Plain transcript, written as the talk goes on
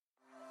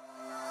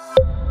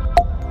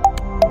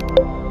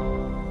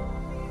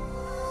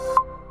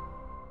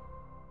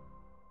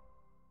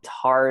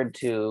hard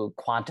to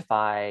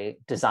quantify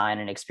design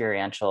and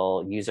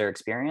experiential user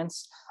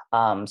experience.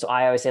 So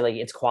I always say like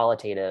it's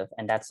qualitative,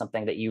 and that's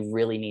something that you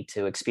really need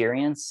to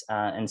experience.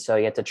 And so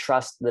you have to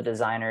trust the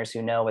designers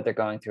who know what they're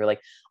going through.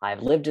 Like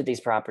I've lived at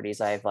these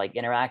properties, I've like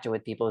interacted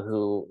with people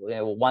who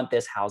want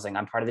this housing.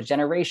 I'm part of the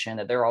generation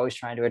that they're always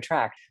trying to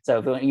attract. So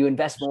when you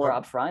invest more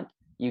upfront,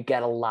 you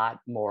get a lot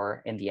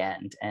more in the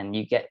end, and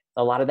you get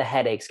a lot of the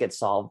headaches get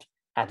solved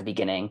at the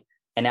beginning.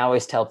 And I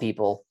always tell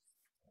people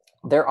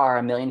there are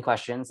a million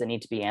questions that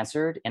need to be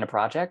answered in a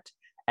project,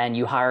 and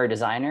you hire a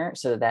designer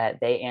so that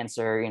they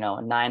answer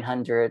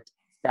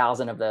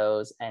 900,000 of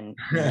those, and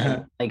you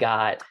only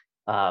got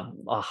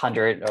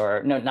 100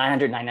 or no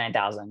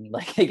 999,000.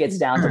 Like it gets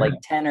down to like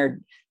 10 or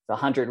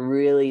 100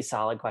 really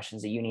solid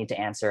questions that you need to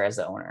answer as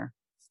the owner.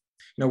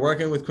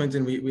 Working with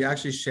Quinton, we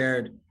actually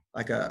shared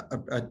like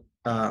a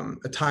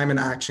time and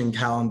action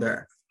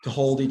calendar to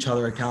hold each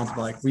other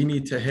accountable. Like we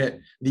need to hit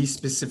these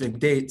specific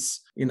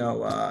dates,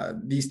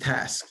 these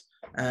tasks.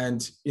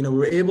 And, we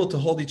were able to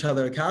hold each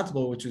other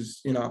accountable, which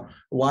is,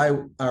 why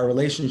our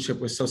relationship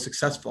was so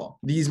successful.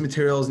 These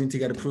materials need to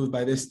get approved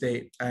by this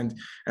date. And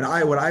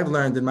what I've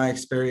learned in my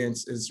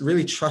experience is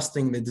really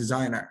trusting the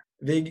designer.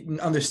 They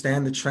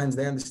understand the trends,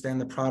 they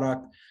understand the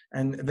product,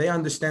 and they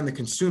understand the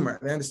consumer.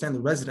 They understand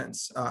the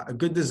residents. A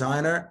good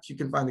designer, if you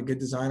can find a good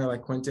designer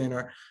like Quinton,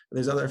 or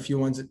there's a few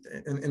ones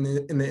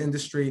in the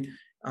industry,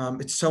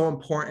 it's so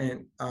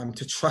important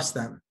to trust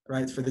them,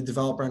 right? For the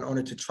developer and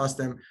owner to trust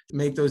them, to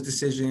make those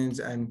decisions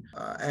and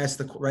ask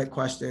the right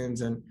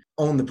questions and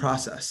own the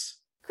process.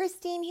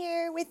 Christine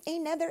here with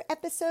another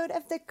episode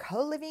of the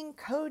Co-Living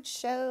Code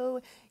Show.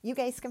 You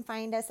guys can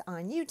find us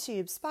on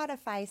YouTube,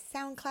 Spotify,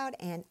 SoundCloud,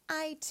 and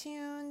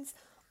iTunes.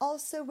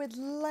 Also would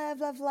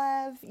love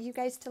you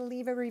guys to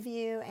leave a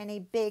review, and a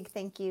big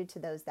thank you to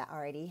those that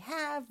already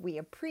have. We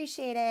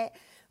appreciate it.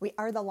 We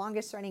are the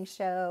longest running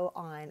show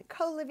on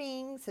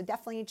co-living, so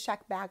definitely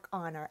check back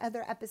on our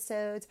other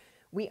episodes.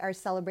 We are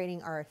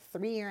celebrating our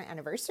 3-year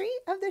anniversary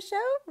of the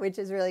show, which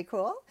is really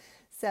cool.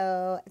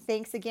 So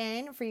thanks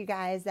again for you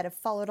guys that have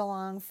followed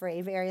along for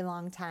a very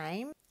long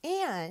time.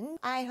 And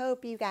I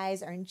hope you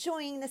guys are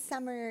enjoying the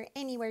summer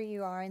anywhere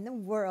you are in the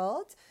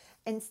world.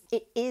 And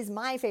it is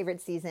my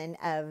favorite season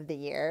of the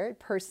year,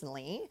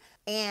 personally.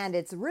 And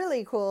it's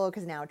really cool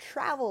because now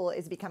travel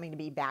is becoming to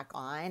be back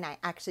on. I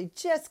actually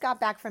just got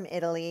back from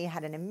Italy,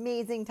 had an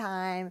amazing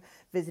time,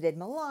 visited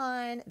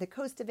Milan, the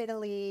coast of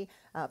Italy,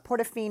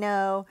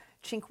 Portofino,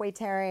 Cinque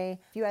Terre, a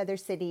few other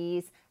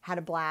cities, had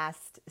a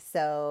blast.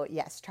 So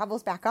yes,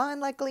 travel's back on,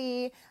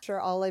 luckily. I'm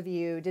sure all of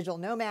you digital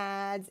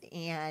nomads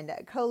and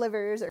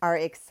co-livers are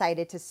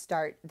excited to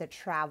start the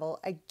travel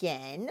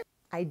again.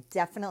 I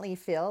definitely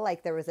feel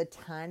like there was a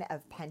ton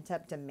of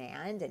pent-up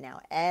demand, and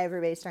now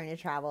everybody's starting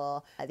to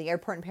travel. The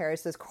airport in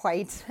Paris was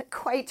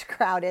quite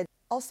crowded.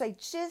 Also, I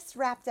just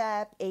wrapped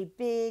up a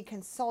big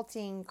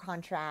consulting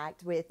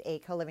contract with a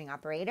co-living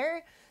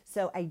operator.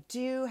 So I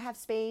do have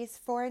space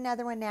for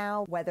another one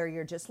now, whether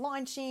you're just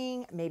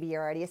launching, maybe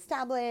you're already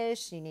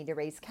established, you need to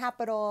raise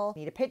capital,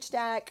 need a pitch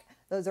deck.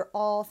 Those are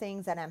all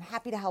things that I'm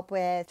happy to help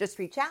with. Just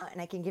reach out and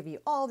I can give you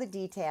all the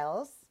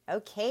details.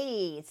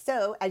 Okay,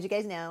 so as you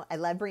guys know, I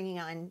love bringing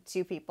on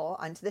 2 people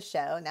onto the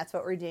show, and that's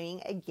what we're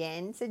doing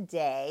again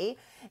today.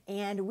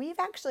 And we've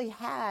actually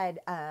had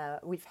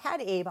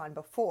Abe on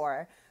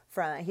before.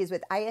 He's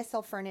with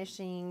ISL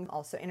Furnishings,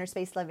 also Inner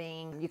Space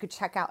Living. You could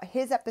check out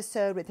his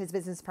episode with his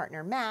business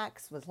partner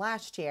Max, was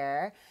last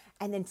year.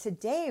 And then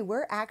today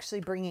we're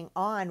actually bringing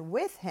on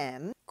with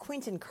him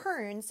Quinton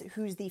Kerns,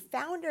 who's the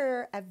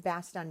founder of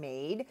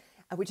Bastion,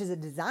 which is a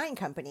design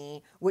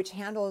company which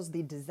handles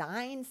the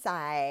design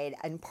side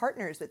and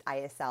partners with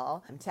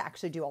ISL to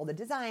actually do all the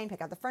design,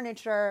 pick out the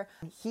furniture.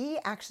 He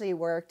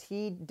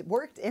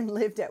worked and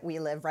lived at We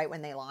Live right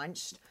when they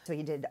launched. So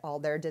he did all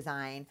their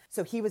design.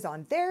 So he was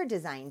on their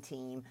design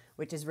team,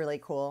 which is really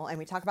cool. And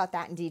we talk about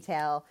that in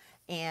detail.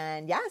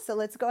 And yeah, so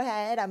let's go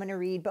ahead. I'm going to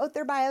read both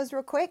their bios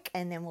real quick,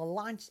 and then we'll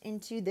launch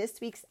into this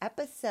week's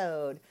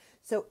episode.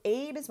 So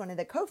Abe is one of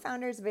the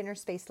co-founders of Inner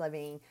Space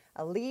Living,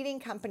 a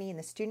leading company in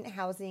the student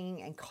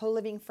housing and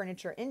co-living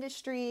furniture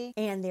industry.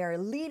 And they are a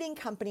leading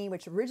company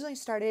which originally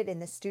started in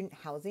the student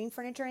housing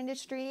furniture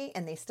industry,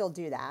 and they still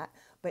do that.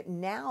 But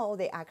now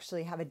they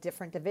actually have a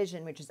different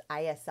division, which is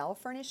ISL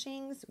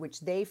Furnishings,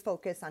 which they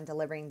focus on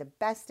delivering the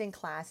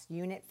best-in-class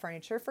unit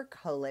furniture for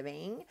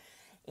co-living.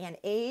 And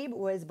Abe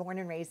was born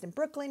and raised in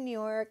Brooklyn, New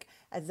York,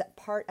 as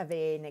part of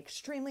an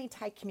extremely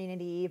tight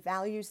community.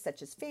 Values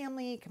such as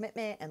family,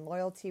 commitment, and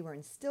loyalty were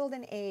instilled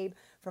in Abe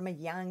from a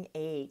young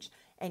age.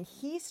 And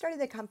he started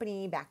the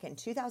company back in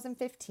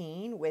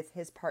 2015 with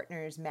his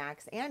partners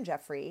Max and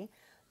Jeffrey.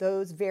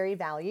 Those very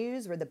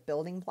values were the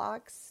building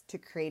blocks to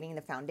creating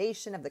the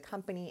foundation of the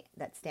company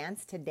that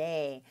stands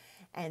today.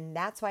 And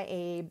that's why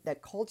Abe, the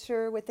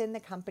culture within the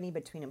company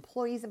between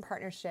employees and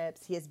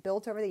partnerships he has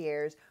built over the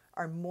years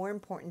are more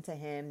important to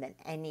him than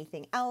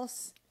anything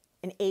else.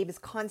 And Abe is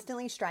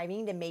constantly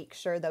striving to make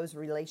sure those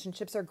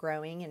relationships are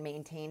growing and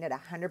maintained at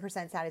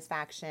 100%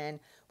 satisfaction,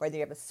 whether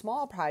you have a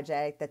small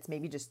project that's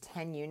maybe just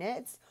 10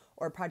 units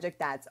or a project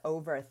that's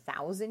over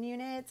 1,000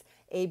 units,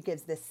 Abe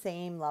gives the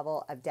same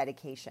level of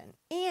dedication.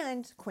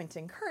 And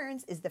Quinton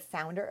Kerns is the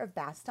founder of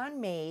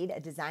Bastion Made, a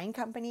design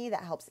company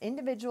that helps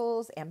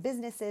individuals and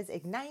businesses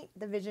ignite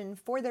the vision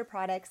for their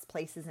products,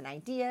 places, and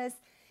ideas.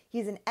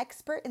 He's an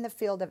expert in the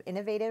field of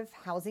innovative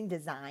housing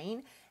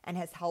design and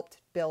has helped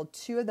build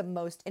two of the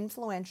most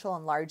influential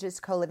and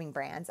largest co-living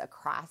brands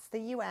across the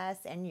US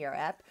and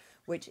Europe,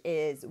 which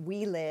is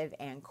We Live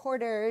and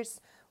Quarters.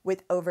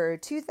 With over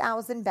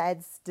 2,000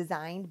 beds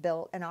designed,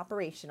 built, and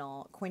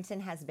operational, Quinton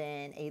has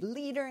been a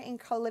leader in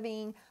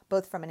co-living,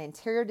 both from an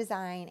interior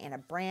design and a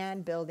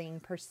brand building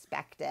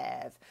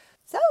perspective.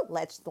 So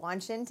let's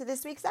launch into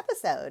this week's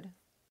episode.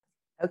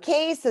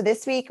 Okay, so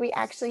this week we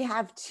actually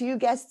have two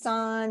guests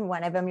on.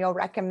 One of them you'll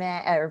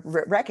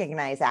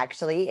recognize,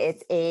 actually.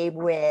 It's Abe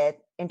with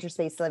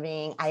Interspace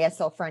Living,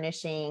 ISL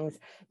Furnishings.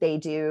 They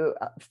do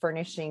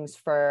furnishings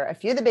for a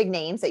few of the big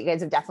names that you guys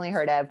have definitely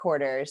heard of,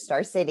 Quarters,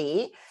 Star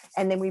City.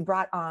 And then we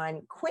brought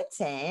on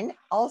Quinton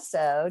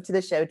also to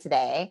the show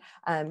today.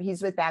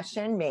 He's with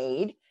Bastion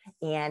Made.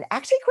 And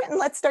actually, Quinton,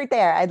 let's start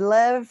there. I'd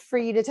love for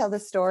you to tell the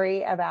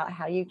story about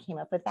how you came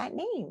up with that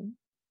name.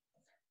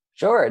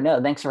 Sure.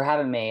 No, thanks for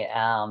having me.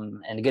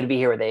 And good to be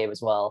here with Abe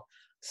as well.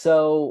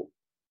 So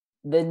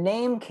the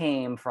name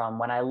came from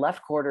when I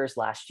left Quarters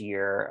last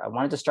year. I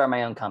wanted to start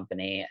my own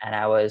company, and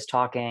I was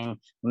talking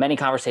many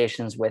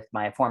conversations with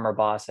my former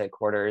boss at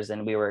Quarters,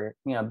 and we were,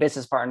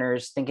 business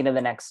partners thinking of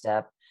the next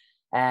step.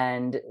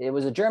 And it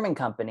was a German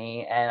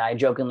company. And I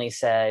jokingly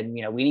said,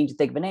 we need to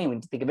think of a name. We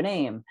need to think of a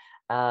name.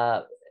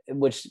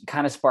 Which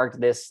kind of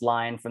sparked this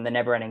line from the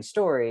Neverending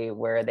Story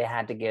where they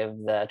had to give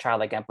the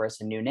childlike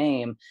empress a new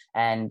name.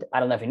 And I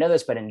don't know if you know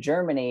this, but in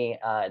Germany,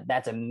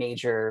 that's a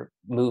major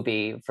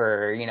movie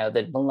for,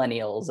 the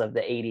millennials of the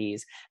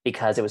 80s,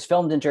 because it was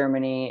filmed in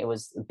Germany. It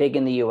was big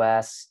in the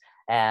US.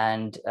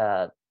 And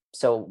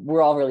so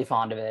we're all really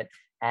fond of it.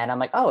 And I'm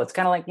like, oh, it's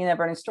kind of like the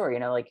Neverending Story,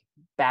 like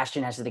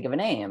Bastion has to think of a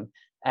name.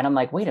 And I'm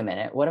like, wait a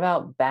minute, what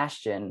about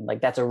Bastion?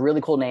 Like, that's a really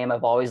cool name.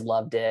 I've always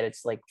loved it.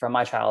 It's like from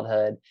my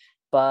childhood.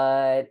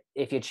 But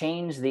if you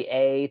change the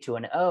A to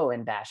an O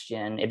in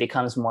Bastion, it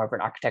becomes more of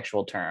an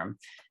architectural term.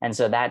 And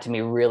so that to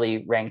me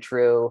really rang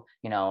true.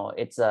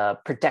 It's a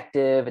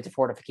protective, it's a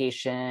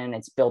fortification,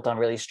 it's built on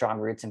really strong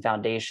roots and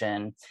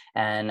foundation.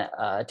 And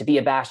to be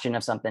a bastion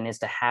of something is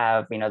to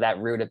have, that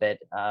root of it,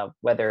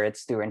 whether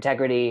it's through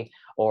integrity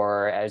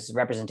or as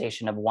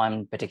representation of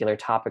one particular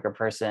topic or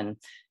person,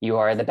 you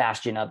are the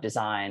bastion of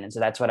design. And so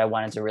that's what I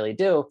wanted to really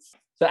do.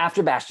 So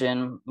after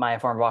Bastion, my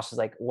former boss was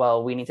like,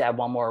 well, we need to add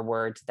one more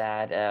word to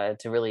that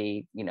to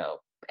really,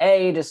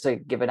 just to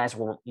give a nice,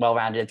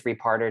 well-rounded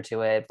three-parter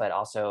to it, but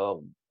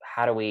also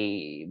how do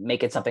we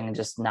make it something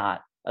just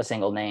not a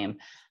single name?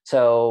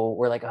 So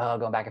we're like,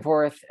 going back and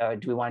forth.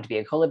 Do we want it to be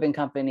a co-living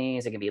company?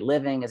 Is it going to be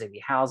living? Is it going to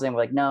be housing?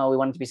 We're like, no, we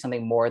want it to be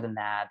something more than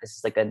that. This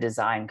is like a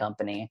design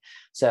company.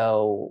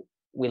 So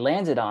we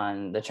landed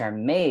on the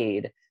term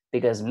made,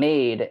 because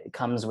made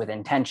comes with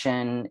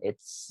intention.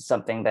 It's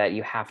something that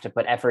you have to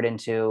put effort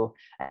into,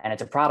 and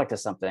it's a product of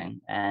something.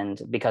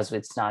 And because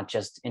it's not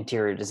just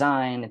interior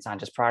design, it's not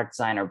just product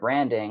design or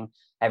branding,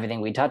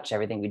 everything we touch,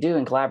 everything we do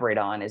and collaborate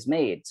on is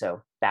made.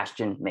 So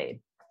Bastion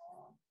Made.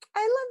 I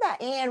love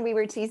that. And we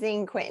were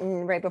teasing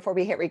Quinton right before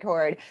we hit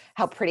record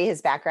how pretty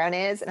his background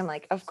is. And I'm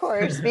like, of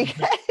course,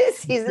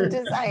 because he's a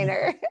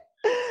designer.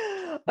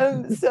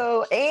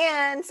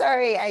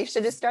 Sorry, I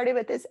should have started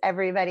with this,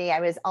 everybody.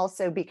 I was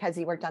also, because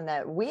he worked on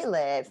the We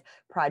Live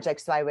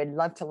project, so I would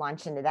love to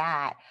launch into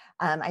that.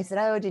 I said,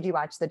 oh, did you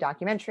watch the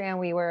documentary on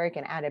WeWork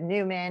and Adam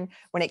Newman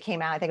when it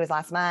came out? I think it was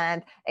last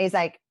month. And he's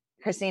like,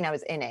 Christine, I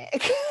was in it.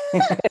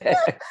 I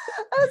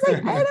was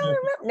like, I don't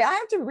remember. Now I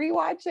have to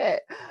rewatch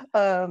it.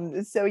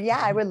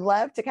 I would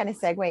love to kind of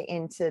segue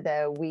into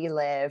the We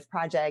Live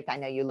project. I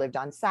know you lived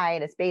on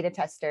site as beta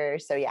tester.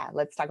 So yeah,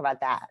 let's talk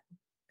about that.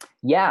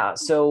 Yeah.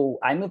 So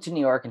I moved to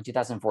New York in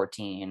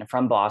 2014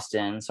 from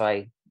Boston. So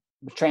I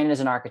was trained as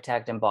an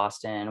architect in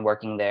Boston,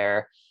 working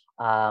there,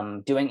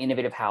 doing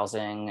innovative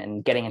housing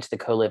and getting into the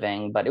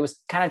co-living, but it was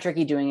kind of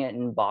tricky doing it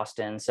in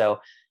Boston. So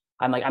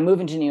I'm like, I'm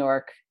moving to New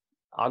York.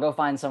 I'll go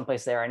find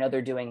someplace there. I know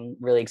they're doing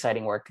really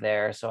exciting work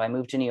there. So I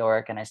moved to New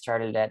York and I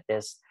started at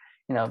this,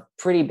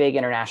 pretty big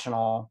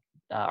international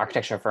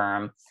architecture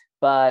firm,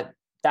 but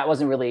that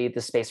wasn't really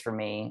the space for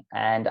me.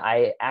 And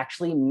I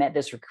actually met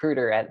this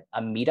recruiter at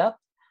a meetup,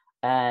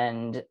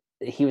 and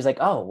he was like,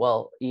 oh,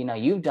 well,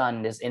 you've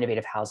done this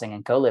innovative housing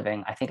and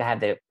co-living. I think I have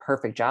the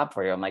perfect job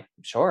for you. I'm like,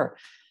 sure.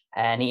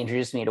 And he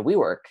introduced me to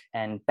WeWork.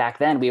 And back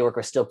then WeWork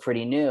was still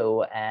pretty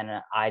new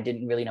and I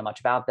didn't really know much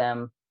about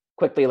them.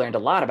 Quickly learned a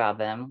lot about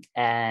them,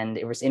 and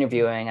it was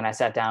interviewing. And I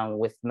sat down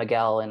with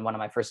Miguel in one of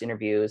my first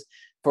interviews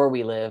for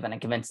We Live, and I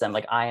convinced them,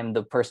 like, I am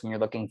the person you're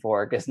looking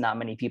for, because not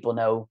many people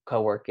know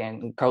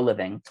co-working,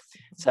 co-living.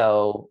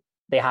 So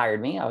they hired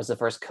me. I was the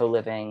first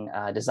co-living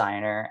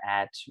designer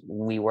at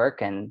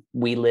WeWork, and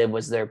We Live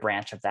was their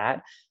branch of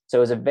that. So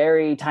it was a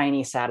very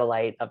tiny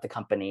satellite of the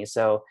company.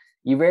 So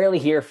you rarely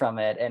hear from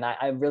it. And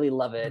I really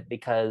love it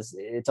because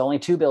it's only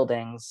 2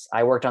 buildings.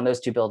 I worked on those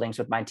 2 buildings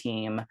with my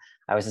team.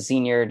 I was a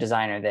senior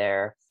designer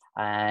there.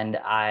 And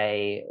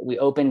we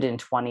opened in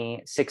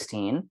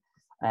 2016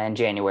 in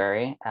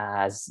January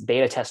as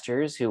beta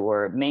testers who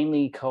were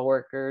mainly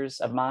coworkers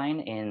of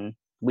mine in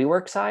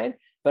WeWork side,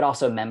 but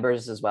also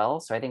members as well.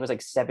 So I think it was like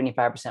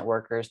 75%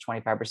 workers,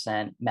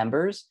 25%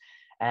 members.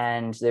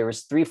 And there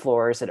was 3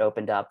 floors that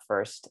opened up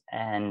first.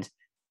 And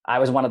I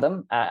was one of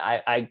them.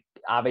 I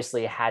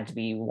obviously had to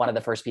be one of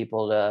the first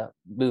people to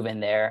move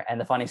in there.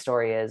 And the funny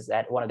story is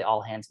at one of the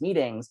all hands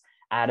meetings,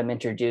 Adam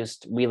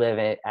introduced We Live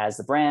It as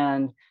the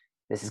brand.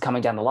 This is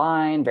coming down the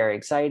line, very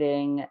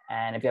exciting.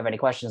 And if you have any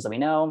questions, let me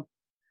know.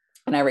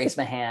 And I raised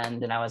my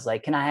hand and I was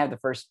like, can I have the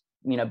first,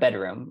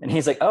 bedroom? And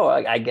he's like, oh,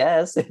 I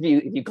guess if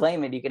you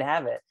claim it, you can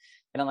have it.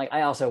 And I'm like,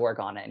 I also work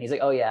on it. And he's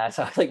like, oh yeah.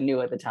 So I like knew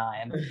at the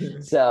time.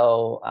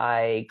 So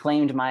I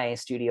claimed my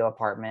studio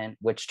apartment,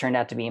 which turned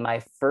out to be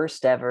my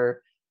first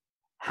ever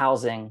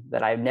housing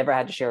that I've never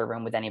had to share a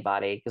room with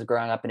anybody, because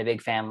growing up in a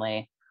big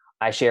family,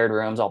 I shared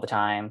rooms all the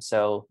time.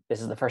 So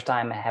this is the first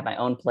time I had my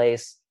own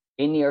place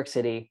in New York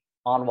City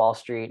on Wall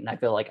Street. And I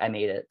feel like I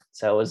made it.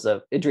 So it was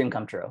a dream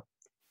come true.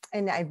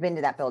 And I've been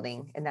to that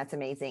building, and that's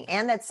amazing.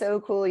 And that's so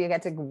cool. You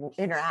get to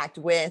interact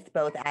with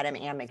both Adam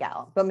and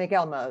Miguel, but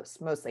Miguel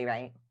mostly,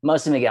 right?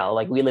 Mostly Miguel.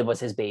 Like We Live was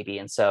his baby.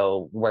 And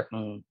so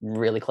working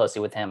really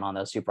closely with him on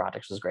those 2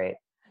 projects was great.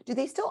 Do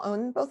they still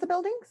own both the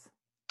buildings?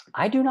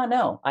 I do not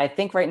know. I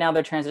think right now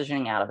they're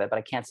transitioning out of it, but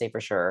I can't say for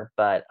sure.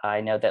 But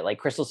I know that like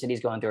Crystal City is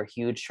going through a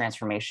huge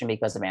transformation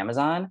because of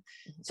Amazon.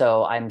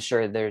 So I'm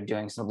sure they're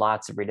doing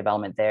lots of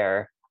redevelopment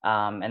there.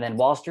 And then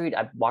Wall Street,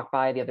 I walked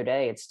by the other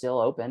day. It's still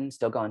open,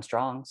 still going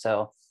strong.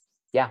 So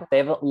yeah, they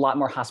have a lot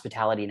more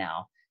hospitality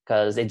now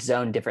because it's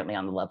zoned differently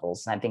on the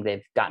levels. And I think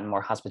they've gotten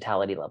more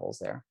hospitality levels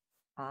there.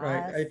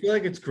 Right. I feel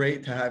like it's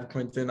great to have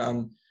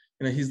Quinton.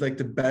 He's like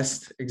the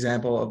best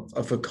example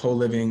of a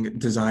co-living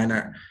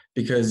designer,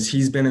 because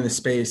he's been in the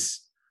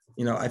space,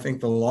 I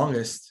think the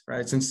longest,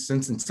 right? Since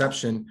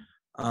inception,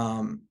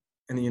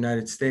 in the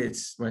United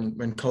States,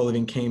 when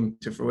co-living came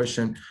to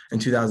fruition in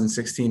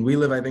 2016. We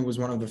Live, I think, was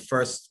one of the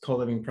first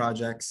co-living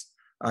projects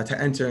to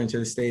enter into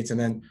the States, and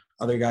then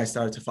other guys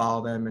started to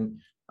follow them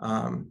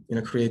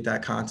and create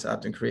that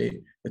concept and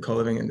create the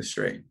co-living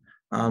industry.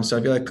 So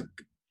I feel like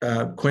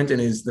Quinton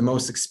is the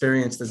most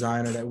experienced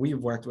designer that we've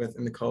worked with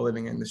in the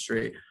co-living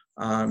industry,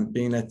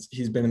 being that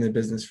he's been in the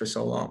business for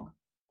so long.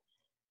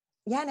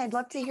 Yeah, and I'd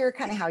love to hear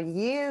kind of how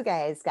you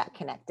guys got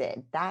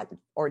connected, that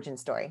origin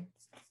story.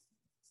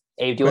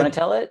 Abe, do you want to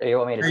tell it, or you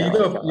want me to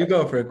tell it? You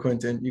go for it,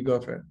 Quinton. You go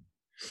for it.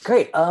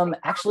 Great.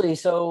 Actually,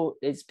 so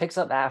it picks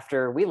up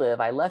after We Live.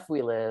 I left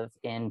We Live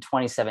in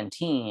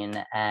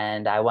 2017,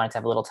 and I wanted to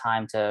have a little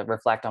time to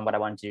reflect on what I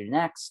wanted to do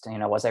next.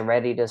 Was I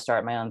ready to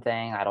start my own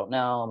thing? I don't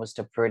know. It was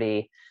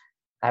I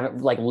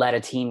haven't like led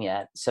a team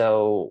yet.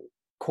 So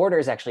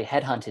Quarters actually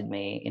headhunted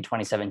me in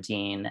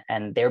 2017,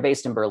 and they're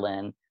based in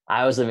Berlin.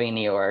 I was living in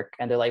New York,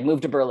 and they're like,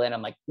 move to Berlin.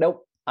 I'm like,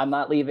 nope, I'm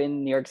not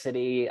leaving New York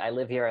City. I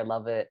live here. I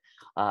love it.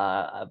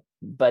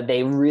 But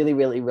they really,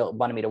 really, really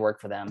wanted me to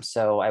work for them.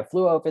 So I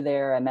flew over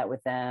there. I met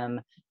with them.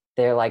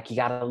 They're like, you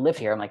got to live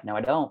here. I'm like, no, I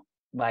don't.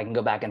 But I can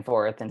go back and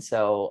forth. And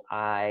so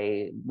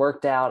I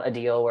worked out a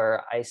deal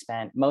where I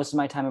spent most of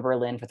my time in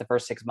Berlin for the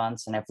first 6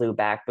 months, and I flew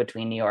back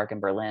between New York and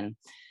Berlin.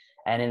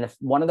 And in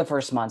one of the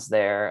first months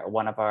there,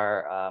 one of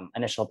our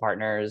initial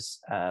partners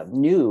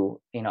knew,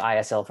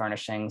 ISL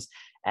Furnishings,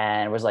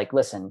 and was like,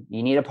 listen,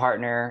 you need a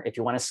partner if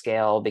you want to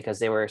scale, because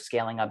they were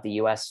scaling up the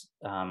US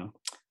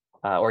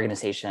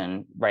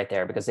organization right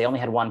there, because they only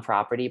had 1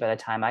 property by the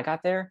time I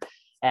got there.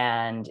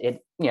 And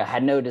it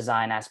had no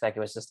design aspect.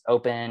 It was just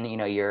open,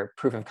 your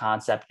proof of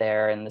concept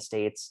there in the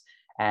States.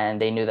 And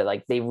they knew that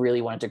like they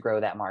really wanted to grow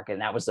that market.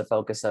 And that was the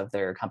focus of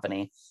their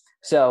company.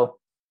 So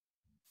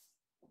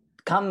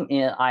come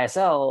in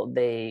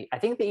ISL, I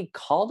think they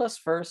called us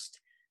first.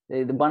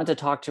 They wanted to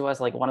talk to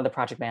us, like one of the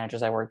project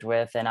managers I worked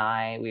with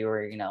and we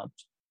were,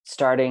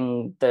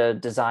 starting the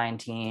design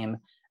team,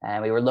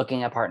 and we were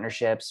looking at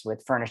partnerships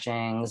with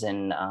furnishings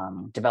and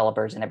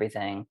developers and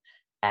everything.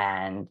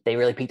 And they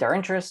really piqued our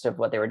interest of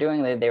what they were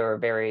doing. They were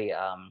very,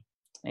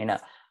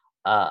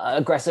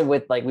 aggressive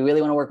with like, we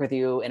really want to work with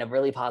you in a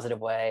really positive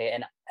way.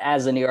 And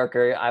as a New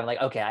Yorker, I'm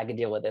like, okay, I can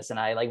deal with this. And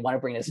I like want to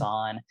bring this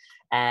on.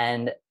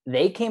 And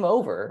they came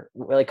over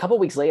like a couple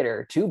of weeks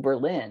later to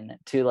Berlin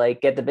to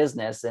like get the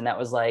business. And that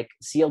was like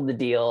sealed the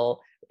deal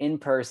in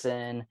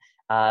person,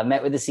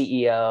 met with the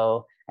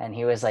CEO. And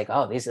he was like,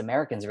 oh, these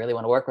Americans really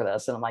want to work with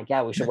us. And I'm like,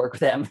 yeah, we should work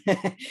with them.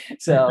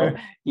 So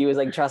he was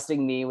like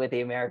trusting me with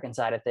the American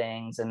side of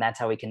things. And that's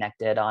how we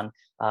connected on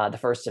the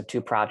first of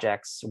 2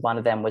 projects. One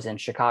of them was in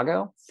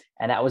Chicago.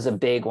 And that was a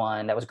big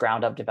one. That was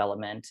ground up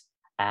development.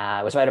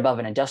 It was right above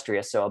an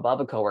industrious, so above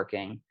a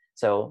co-working.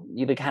 So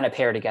you could kind of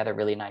pair together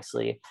really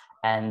nicely.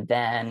 And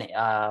then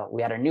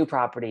we had a new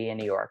property in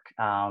New York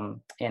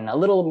in a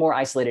little more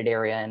isolated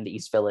area in the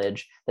East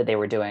Village that they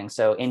were doing.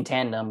 So in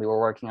tandem, we were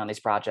working on these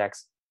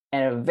projects,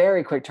 and a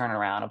very quick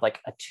turnaround of like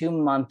a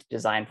 2-month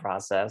design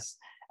process.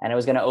 and it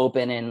was going to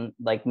open in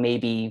like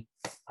maybe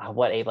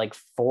like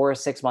 4 or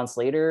 6 months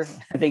later.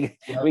 I think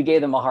Yep. we gave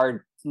them a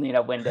hard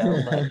window, but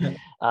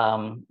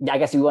I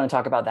guess you want to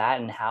talk about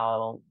that and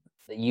how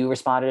you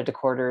responded to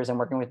quarters and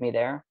working with me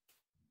there.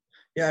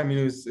 Yeah, I mean,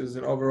 it was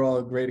an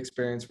overall great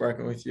experience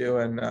working with you,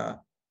 and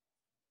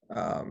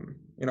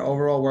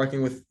overall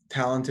working with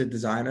talented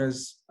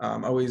designers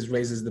always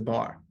raises the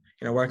bar.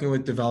 Working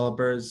with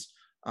developers,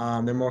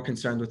 they're more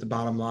concerned with the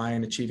bottom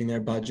line, achieving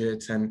their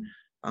budgets, and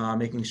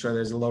making sure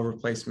there's a low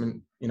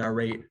replacement,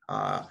 rate,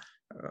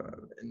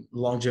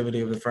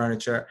 longevity of the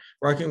furniture.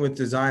 Working with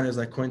designers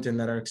like Quinton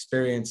that are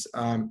experienced,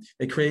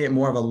 they create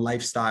more of a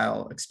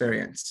lifestyle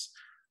experience.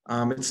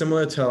 It's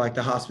similar to like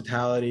the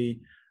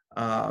hospitality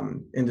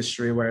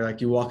industry, where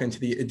like you walk into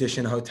the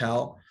Edition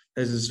Hotel,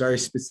 there's this very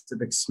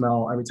specific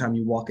smell every time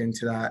you walk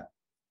into that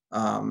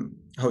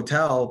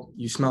hotel.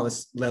 You smell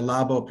this Le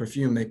Labo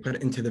perfume they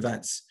put into the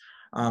vents.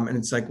 And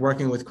it's like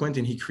working with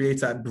Quinton, he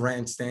creates that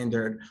brand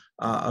standard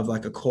of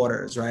like a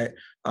Quarters, right?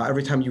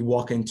 Every time you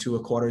walk into a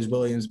Quarters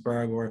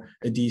Williamsburg or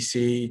a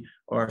DC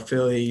or a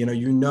Philly,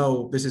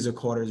 this is a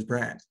Quarters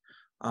brand.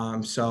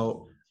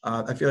 So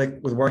I feel like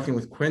with working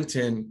with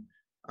Quinton,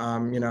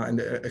 and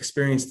the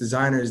experienced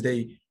designers,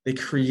 they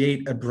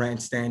create a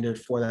brand standard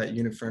for that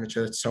unit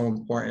furniture that's so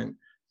important.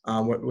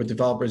 What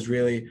developers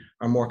really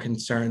are more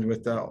concerned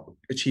with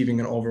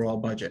achieving an overall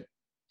budget.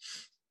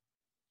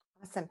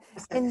 Awesome.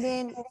 And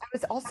then I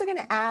was also going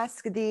to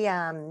ask the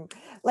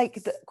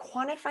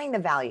quantifying the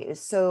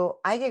values. So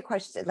I get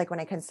questions like when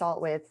I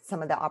consult with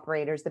some of the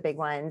operators, the big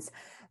ones,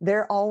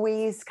 they're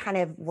always kind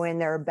of, when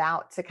they're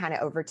about to kind of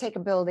overtake a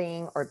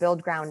building or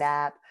build ground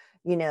up,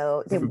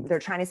 they're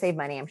trying to save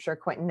money. I'm sure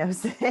Quinton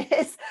knows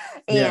this.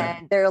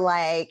 And they're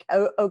like,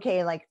 oh,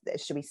 okay, like,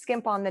 should we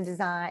skimp on the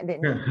design?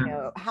 Then,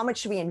 how much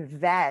should we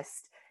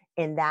invest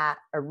in that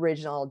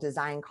original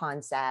design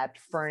concept,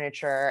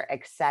 furniture,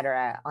 et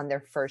cetera, on their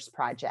first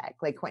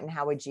project? Like, Quinton,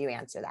 how would you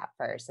answer that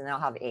first? And then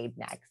I'll have Abe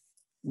next.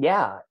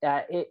 Yeah,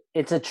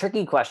 it's a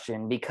tricky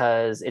question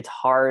because it's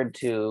hard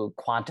to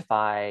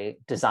quantify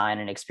design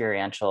and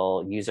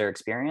experiential user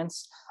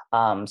experience.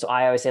 So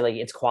I always say like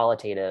it's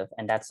qualitative,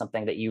 and that's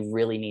something that you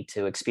really need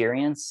to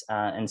experience.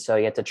 And so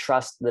you have to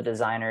trust the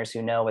designers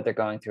who know what they're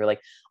going through.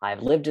 Like,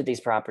 I've lived at these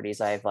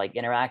properties. I've like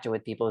interacted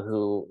with people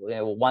who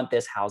want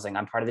this housing.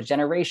 I'm part of the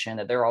generation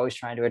that they're always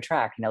trying to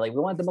attract. Like, we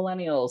want the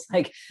millennials.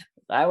 Like,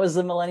 I was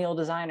the millennial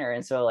designer.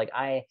 And so like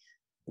I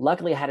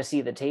luckily had a seat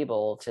at the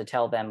table to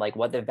tell them like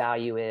what the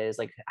value is,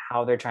 like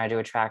how they're trying to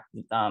attract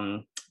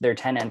their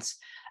tenants.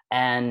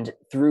 And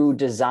through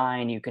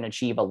design, you can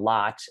achieve a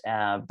lot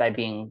by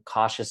being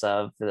cautious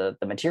of the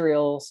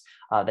materials,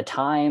 the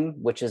time,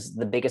 which is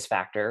the biggest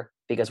factor,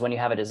 because when you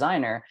have a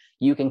designer,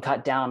 you can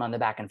cut down on the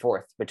back and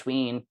forth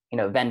between,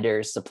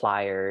 vendors,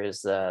 suppliers,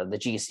 the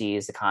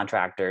GCs, the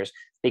contractors,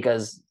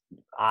 because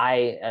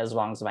as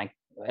well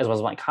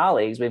as my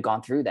colleagues, we've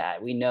gone through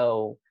that. We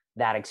know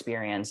that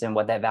experience and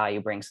what that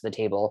value brings to the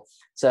table.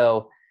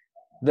 So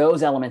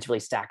those elements really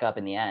stack up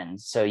in the end.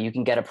 So you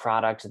can get a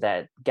product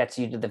that gets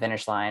you to the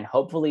finish line,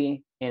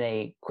 hopefully in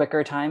a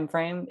quicker time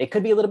frame. It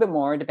could be a little bit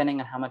more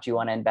depending on how much you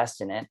want to invest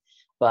in it,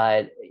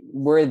 but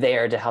we're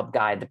there to help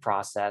guide the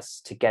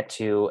process to get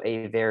to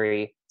a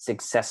very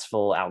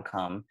successful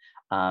outcome.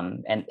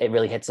 And it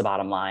really hits the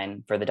bottom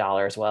line for the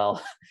dollar as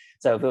well.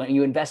 So when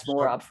you invest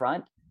more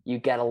upfront, you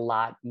get a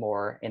lot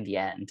more in the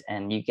end,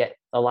 and you get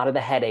a lot of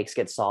the headaches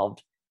get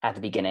solved at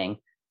the beginning.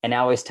 And I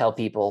always tell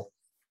people,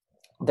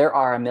 there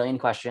are a million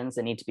questions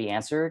that need to be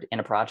answered in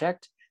a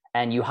project,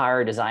 and you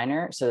hire a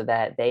designer so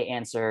that they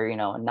answer,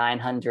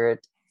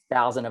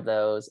 900,000 of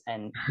those,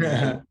 and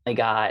they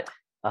got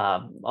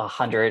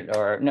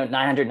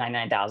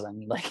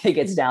 999,000. Like, it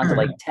gets down to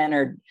like 10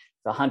 or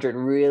 100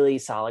 really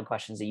solid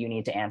questions that you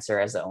need to answer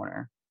as the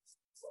owner.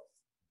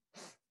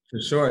 For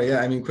sure.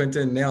 Yeah. I mean,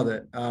 Quinton nailed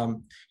it.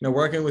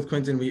 Working with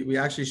Quinton, we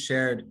actually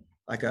shared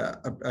like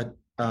a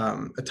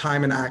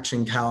time and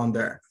action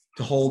calendar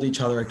to hold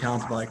each other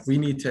accountable. Like, we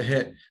need to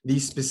hit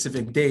these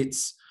specific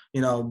dates,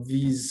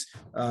 these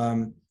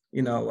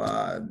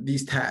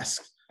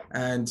tasks.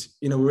 And,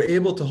 we're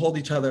able to hold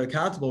each other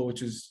accountable,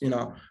 which is,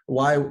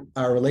 why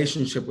our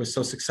relationship was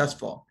so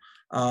successful.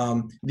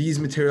 These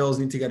materials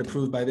need to get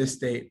approved by this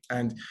date.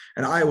 And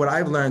what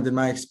I've learned in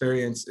my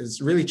experience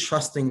is really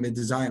trusting the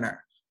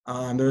designer.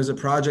 There was a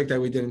project that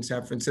we did in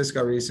San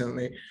Francisco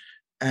recently,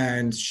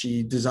 and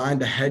she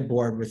designed a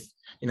headboard with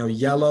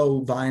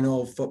yellow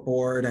vinyl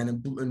footboard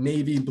and a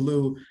navy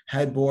blue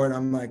headboard.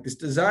 I'm like, this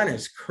designer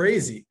is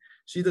crazy.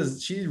 She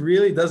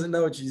really doesn't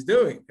know what she's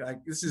doing. Like,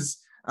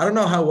 I don't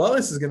know how well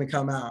this is going to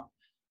come out.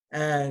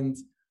 And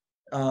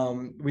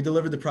we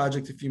delivered the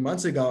project a few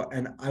months ago,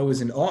 and I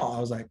was in awe. I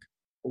was like,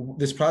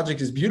 this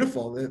project is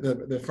beautiful.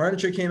 The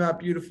furniture came out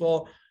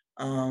beautiful.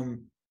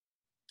 And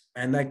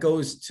that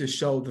goes to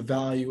show the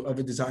value of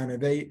a designer.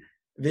 They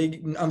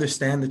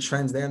understand the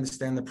trends, they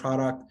understand the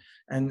product,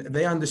 and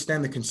they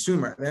understand the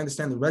consumer. They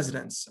understand the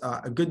residents.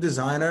 A good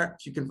designer,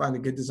 if you can find a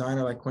good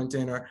designer like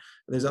Quinton, or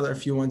there's a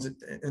few ones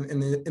in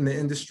the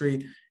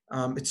industry,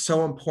 it's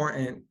so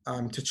important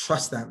to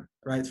trust them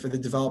right? For the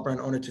developer and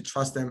owner to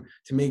trust them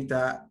to make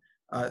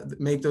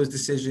those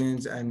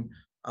decisions and,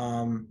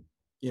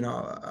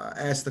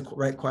 ask the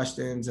right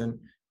questions and,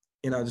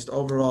 just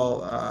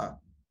overall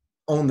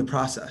own the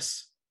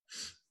process.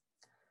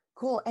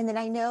 Cool. And then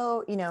I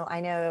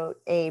know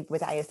Abe,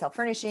 with ISL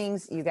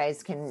Furnishings, you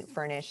guys can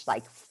furnish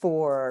like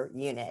 4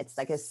 units,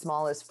 like as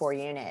small as 4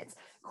 units.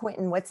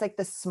 Quinton, what's like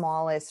the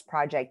smallest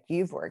project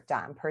you've worked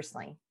on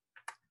personally?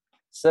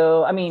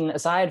 So, I mean,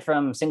 aside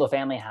from single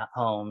family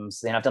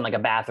homes, I've done like a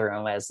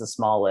bathroom as the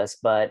smallest,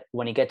 but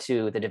when you get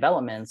to the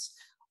developments,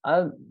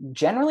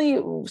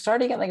 generally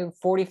starting at like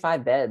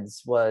 45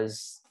 beds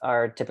was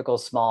our typical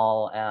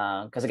small,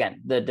 because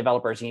again, the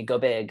developers, you go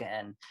big,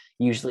 and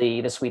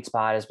usually the sweet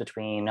spot is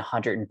between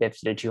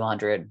 150 to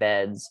 200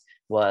 beds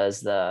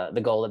was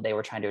the goal that they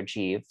were trying to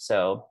achieve.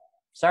 So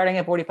starting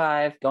at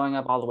 45, going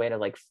up all the way to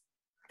like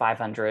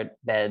 500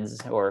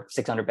 beds or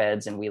 600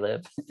 beds, and we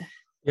live.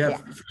 Yeah,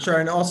 for sure.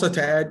 And also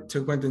to add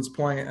to Quinton's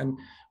point, and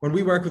when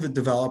we work with a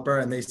developer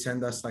and they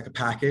send us like a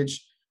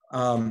package,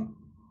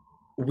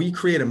 we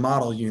create a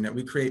model unit.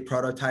 We create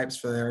prototypes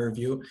for their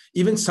review.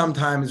 Even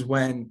sometimes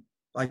when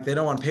like they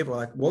don't want paper,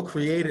 like we'll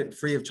create it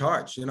free of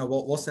charge.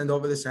 We'll send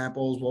over the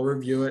samples, we'll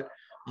review it,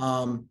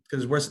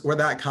 because we're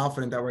that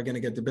confident that we're going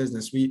to get the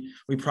business. We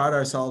pride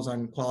ourselves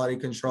on quality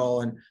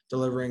control and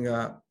delivering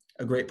a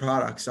great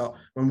product. So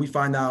when we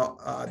find out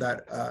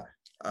that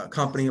a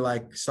company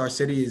like Star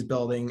City is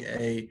building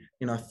a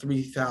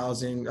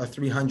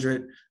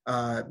 300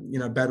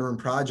 bedroom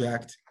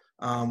project,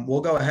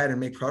 we'll go ahead and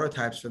make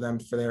prototypes for them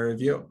for their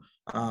review.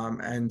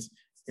 And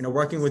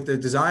working with the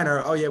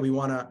designer, oh yeah, we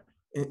want to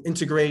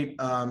integrate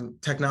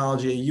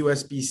technology, a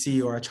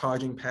USB-C or a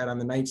charging pad on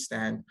the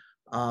nightstand.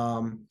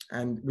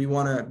 And we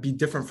want to be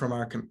different from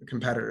our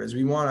competitors.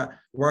 We want to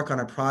work on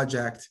a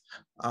project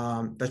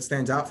that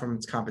stands out from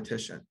its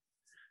competition.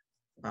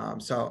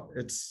 So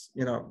it's,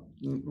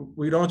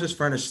 we don't just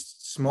furnish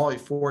small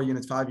 4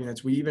 units, 5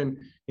 units. We even,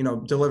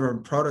 deliver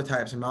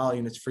prototypes and model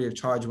units free of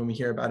charge when we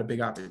hear about a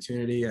big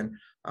opportunity and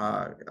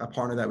a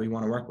partner that we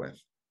want to work with.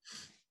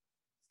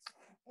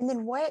 And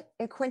then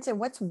Quinton,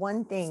 what's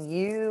one thing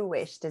you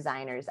wish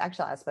designers,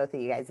 actually I'll ask both of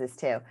you guys this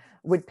too,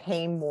 would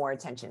pay more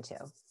attention to?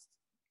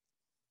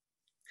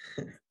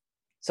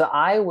 So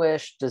I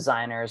wish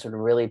designers would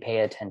really pay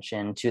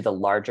attention to the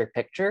larger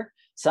picture.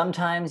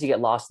 Sometimes you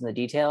get lost in the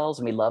details,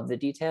 and we love the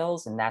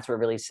details, and that's what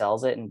really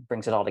sells it and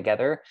brings it all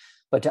together.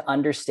 But to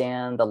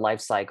understand the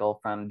life cycle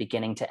from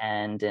beginning to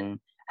end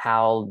and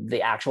how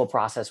the actual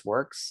process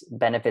works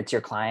benefits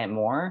your client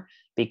more,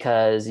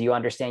 because you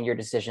understand your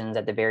decisions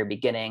at the very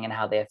beginning and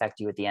how they affect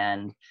you at the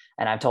end.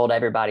 And I've told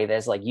everybody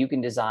this, like, you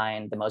can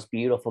design the most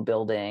beautiful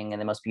building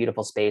and the most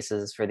beautiful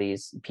spaces for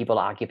these people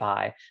to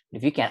occupy. But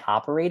if you can't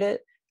operate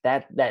it,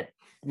 that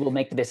will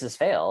make the business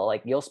fail.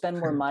 Like, you'll spend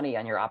more money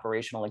on your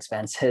operational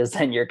expenses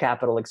than your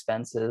capital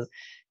expenses.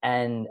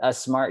 And a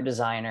smart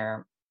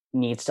designer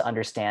needs to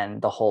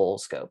understand the whole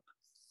scope.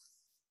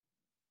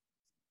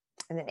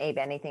 And then Abe,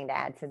 anything to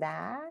add to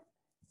that?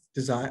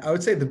 Design, I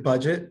would say the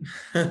budget.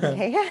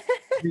 Okay.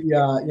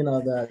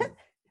 To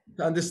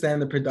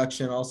understand the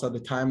production, also the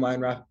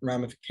timeline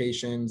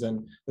ramifications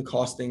and the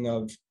costing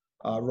of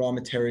raw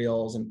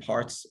materials and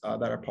parts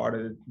that are part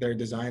of their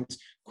designs.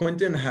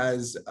 Quinton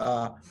has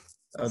a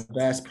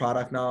vast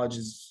product knowledge,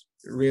 is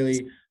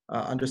really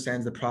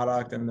understands the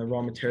product and the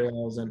raw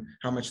materials and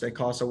how much they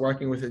cost. So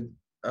working with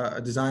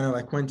a designer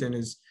like Quinton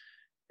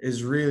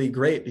is really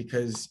great,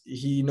 because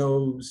he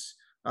knows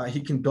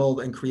he can build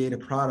and create a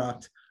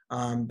product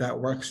that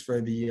works for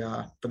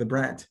the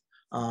brand.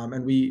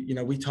 And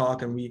we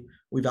talk and we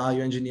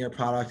value engineer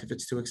product. If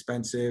it's too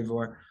expensive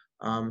or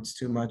it's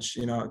too much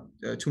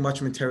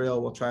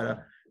material, we'll try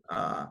to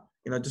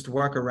just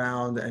work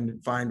around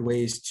and find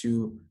ways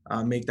to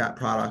make that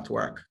product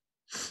work.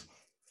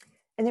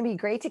 And it'd be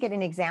great to get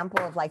an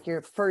example of like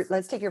your first,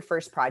 let's take your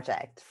first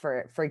project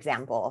for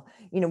example,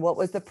 what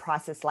was the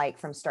process like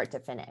from start to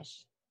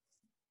finish?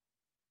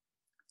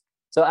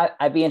 So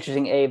I'd be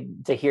interesting,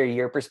 Abe, to hear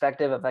your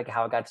perspective of like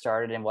how it got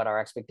started and what our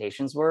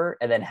expectations were,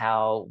 and then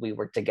how we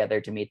worked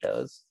together to meet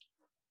those.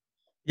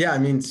 Yeah, I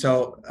mean,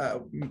 so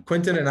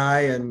Quinton and I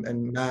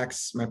and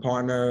Max, my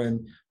partner,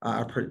 and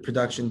our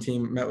production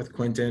team met with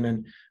Quinton,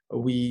 and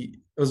it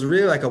was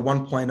really like a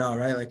 1.0,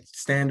 right? Like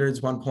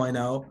standards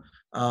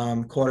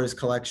 1.0, quarters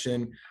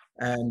collection.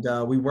 And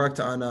we worked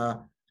on, I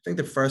think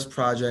the first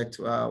project,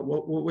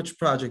 which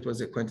project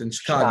was it, Quinton?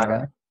 Chicago.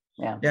 Right?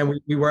 Yeah. Yeah,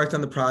 we worked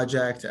on the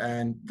project,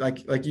 and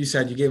like you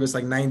said, you gave us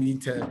like 90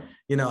 to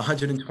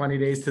 120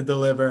 days to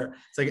deliver.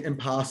 It's like an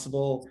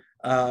impossible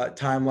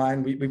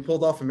timeline. We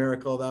pulled off a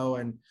miracle though,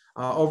 and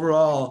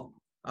overall,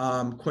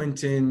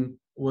 Quinton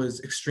was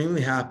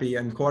extremely happy,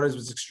 and Quarters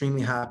was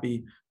extremely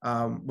happy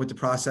with the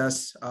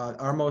process.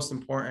 Our most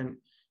important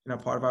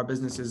part of our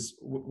business is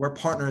we're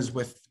partners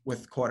with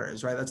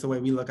Quarters, right? That's the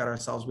way we look at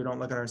ourselves. We don't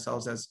look at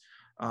ourselves as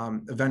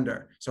a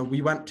vendor. So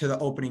we went to the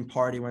opening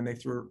party when they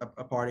threw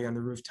a party on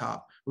the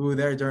rooftop. We were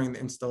there during the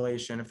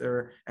installation. If there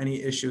were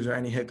any issues or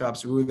any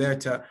hiccups, we were there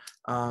to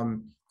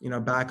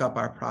back up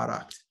our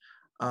product.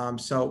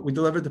 So we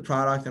delivered the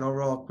product, and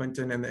overall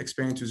Quinton and the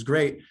experience was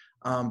great.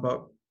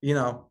 But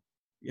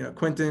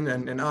Quinton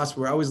and us,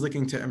 we're always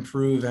looking to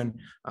improve and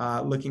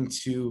looking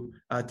to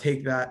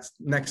take that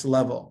next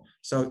level.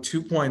 So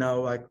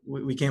 2.0, like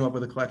we came up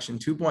with a collection.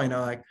 2.0,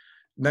 like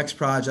next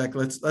project,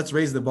 let's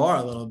raise the bar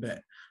a little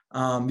bit.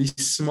 These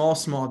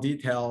small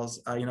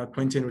details,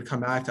 Quinton would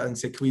come back to us and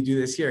say, can we do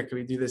this here? Can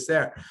we do this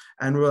there?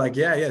 And we're like,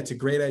 yeah, it's a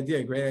great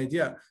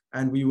idea.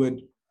 And we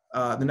would,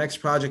 the next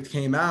project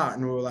came out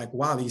and we were like,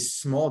 wow, these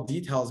small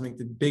details make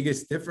the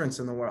biggest difference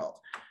in the world.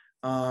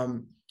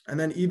 And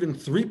then even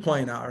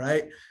 3.0,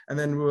 right? And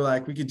then we were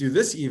like, we could do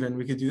this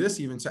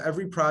even. So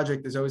every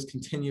project is always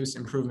continuous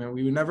improvement.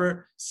 We were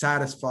never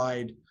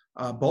satisfied,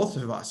 both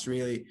of us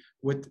really,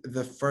 with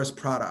the first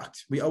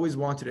product. We always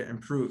wanted to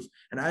improve.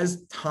 And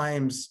as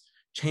times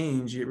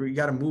change, you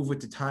got to move with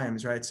the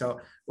times, right? So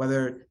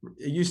whether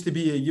it used to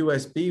be a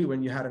USB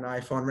when you had an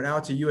iPhone, but now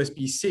it's a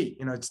USB-C,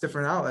 it's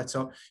different outlets.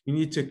 So you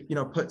need to,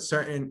 put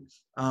certain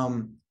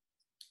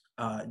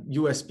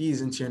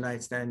USBs into your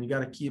nightstand. You got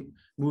to keep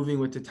moving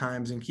with the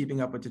times and keeping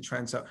up with the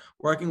trend. So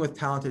working with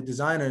talented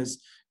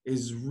designers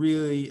is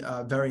really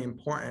very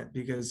important,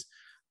 because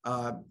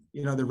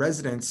the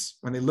residents,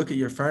 when they look at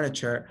your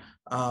furniture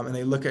and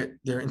they look at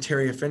their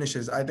interior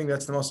finishes, I think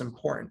that's the most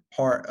important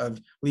part of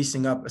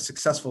leasing up, a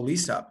successful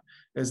lease up,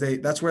 is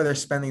that's where they're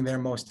spending their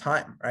most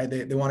time, right?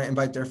 They want to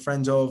invite their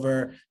friends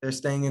over, they're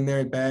staying in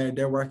their bed,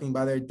 they're working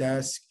by their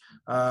desk,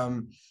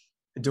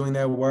 doing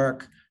their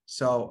work.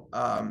 So,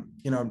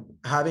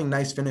 having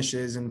nice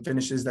finishes and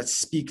finishes that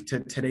speak to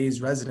today's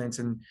residents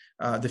and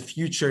the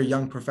future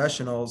young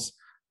professionals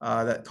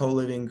that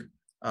co-living,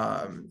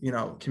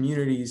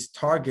 communities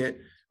target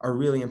are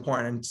really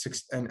important.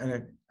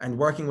 And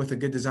working with a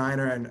good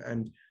designer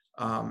and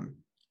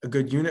a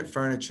good unit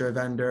furniture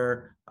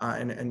vendor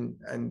and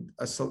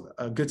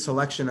a good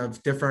selection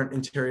of different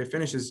interior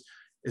finishes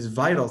is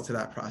vital to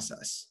that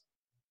process.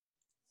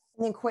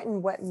 And then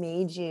Quinton, what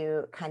made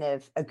you kind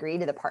of agree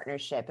to the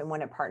partnership and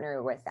want to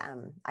partner with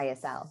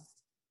ISL?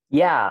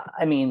 Yeah,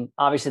 I mean,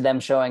 obviously them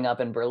showing up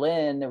in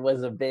Berlin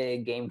was a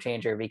big game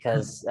changer,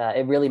 because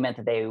it really meant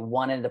that they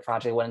wanted the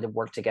project, wanted to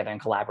work together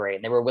and collaborate.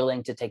 And they were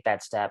willing to take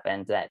that step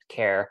and that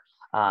care,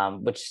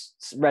 which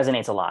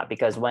resonates a lot,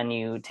 because when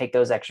you take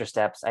those extra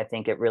steps, I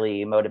think it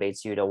really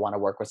motivates you to want to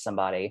work with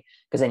somebody,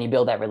 because then you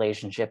build that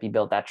relationship, you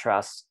build that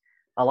trust.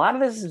 A lot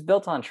of this is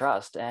built on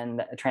trust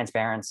and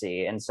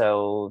transparency. And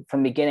so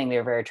from the beginning, they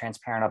were very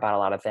transparent about a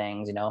lot of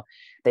things.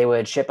 They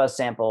would ship us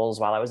samples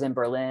while I was in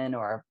Berlin,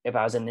 or if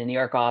I was in the New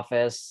York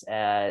office,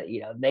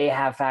 they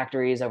have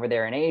factories over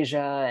there in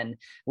Asia, and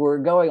we're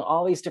going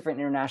all these different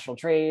international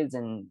trades,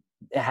 and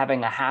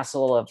having a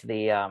hassle of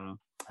the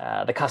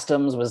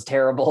customs was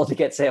terrible to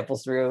get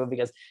samples through,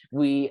 because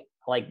we,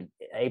 like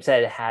Abe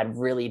said, had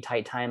really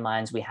tight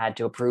timelines. We had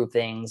to approve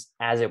things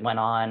as it went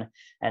on.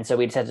 And so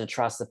we just had to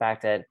trust the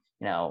fact that,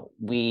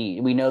 we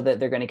know that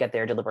they're going to get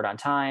there delivered on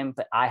time,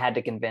 but I had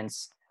to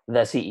convince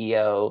the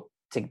CEO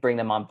to bring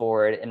them on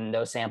board, and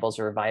those samples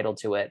were vital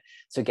to it.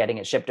 So getting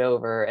it shipped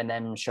over and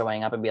then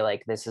showing up and be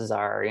like, this is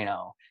our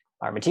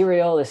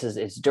material,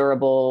 it's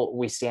durable,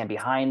 we stand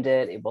behind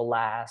it, it will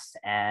last.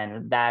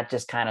 And that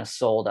just kind of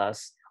sold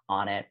us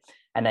on it.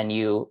 And then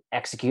you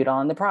execute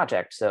on the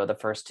project. So the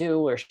first two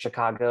were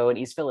Chicago and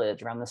East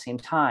Village around the same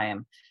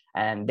time.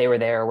 And they were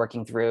there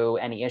working through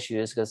any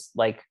issues, because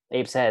like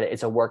Abe said,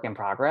 it's a work in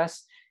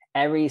progress.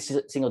 Every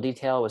single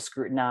detail was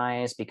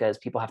scrutinized, because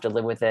people have to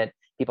live with it.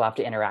 People have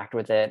to interact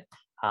with it.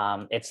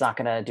 It's not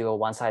going to do a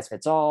one size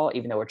fits all,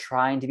 even though we're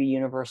trying to be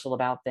universal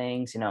about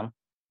things.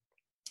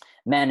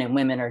 Men and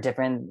women are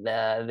different.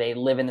 They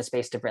live in the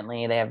space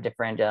differently. They have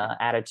different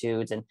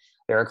attitudes, and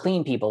there are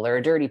clean people, there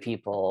are dirty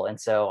people. And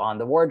so on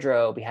the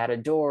wardrobe, we had a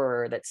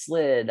door that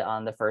slid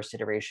on the first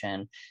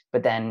iteration,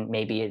 but then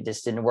maybe it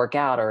just didn't work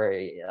out, or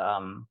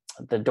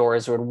the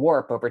doors would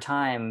warp over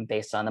time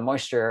based on the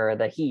moisture or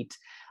the heat.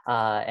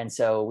 And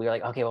so we were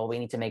like, okay, well, we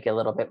need to make it a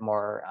little bit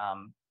more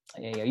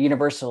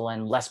universal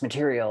and less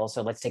material.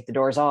 So let's take the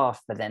doors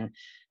off, but then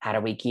how do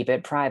we keep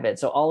it private?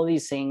 So all of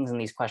these things and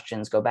these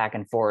questions go back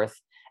and forth,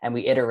 and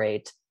we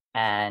iterate.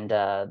 And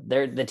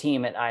the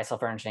team at ISL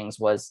Furnishings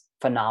was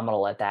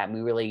phenomenal at that. We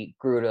really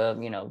grew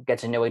to, get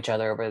to know each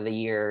other over the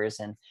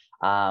years. And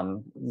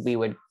we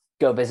would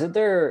go visit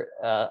their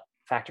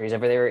factories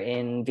over there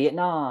in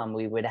Vietnam.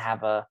 We would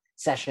have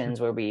sessions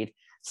where we'd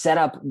set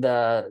up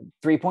the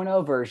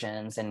 3.0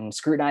 versions and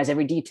scrutinize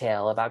every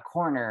detail about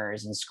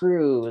corners and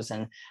screws,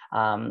 and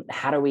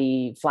how do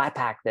we flat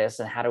pack this,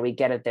 and how do we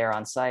get it there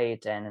on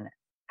site, and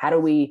how do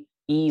we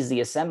ease the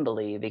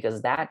assembly,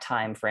 because that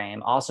time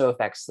frame also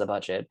affects the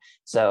budget.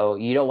 So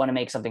you don't want to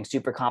make something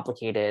super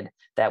complicated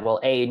that will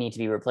A, need to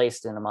be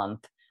replaced in a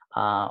month,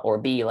 or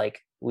B,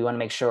 like we want to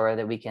make sure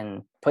that we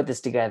can put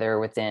this together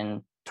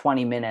within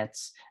 20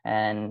 minutes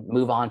and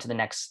move on to the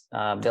next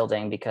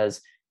building, because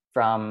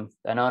from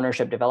an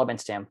ownership development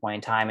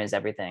standpoint, time is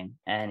everything.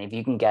 And if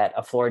you can get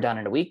a floor done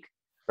in a week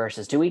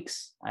versus 2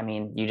 weeks, I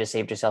mean, you just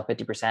saved yourself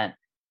 50%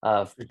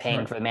 of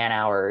paying for the man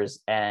hours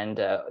and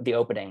the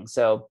opening.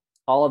 So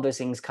all of those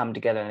things come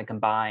together and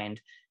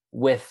combined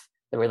with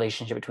the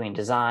relationship between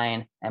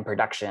design and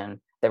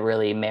production that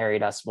really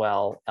married us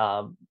well.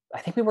 I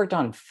think we worked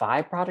on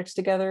 5 projects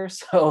together,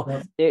 so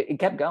Yeah. it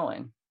kept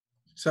going.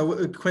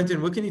 So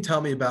Quinton, what can you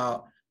tell me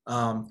about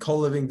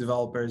co-living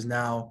developers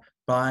now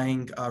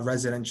buying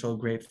residential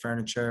grade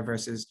furniture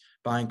versus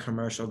buying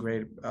commercial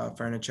grade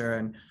furniture?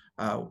 And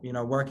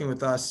working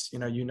with us,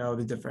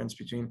 the difference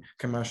between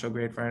commercial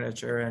grade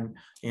furniture and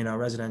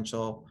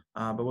residential.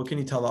 But what can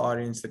you tell the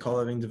audience, the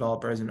co-living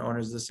developers and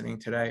owners listening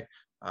today,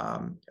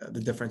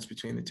 the difference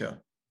between the two?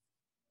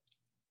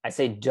 I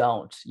say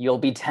don't. You'll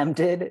be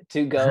tempted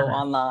to go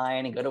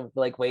online and go to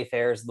like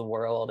Wayfair's of the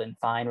world and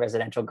find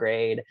residential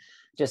grade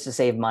just to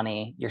save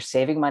money. You're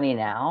saving money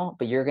now,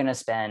 but you're going to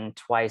spend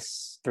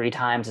 2x,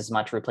 3x as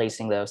much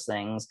replacing those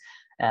things.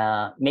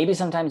 Maybe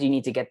sometimes you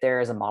need to get there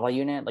as a model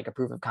unit, like a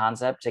proof of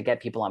concept to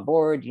get people on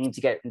board. You need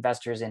to get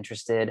investors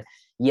interested.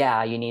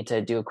 Yeah, you need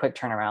to do a quick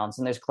turnarounds,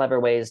 and there's clever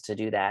ways to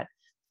do that.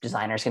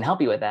 Designers can help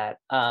you with that.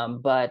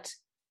 But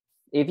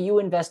if you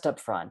invest up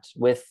front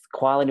with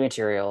quality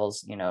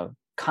materials,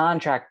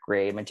 contract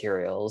grade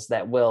materials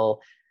that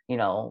will,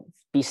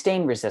 be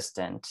stain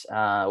resistant,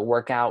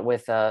 work out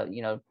with,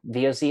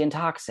 VOC and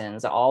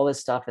toxins, all this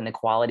stuff in the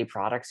quality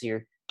products.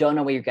 You don't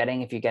know what you're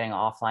getting if you're getting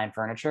offline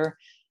furniture.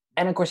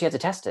 And of course you have to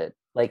test it.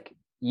 Like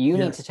you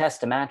need to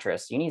test a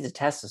mattress. You need to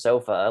test a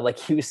sofa.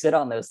 Like you sit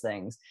on those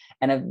things.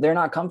 And if they're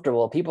not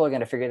comfortable, people are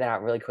going to figure that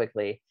out really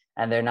quickly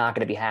and they're not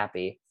going to be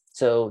happy.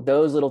 So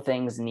those little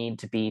things need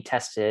to be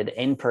tested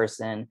in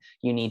person.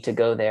 You need to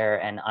go there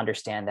and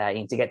understand that.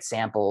 You need to get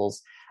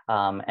samples,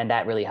 and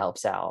that really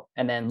helps out.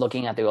 And then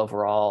looking at the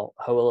overall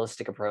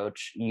holistic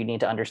approach, you need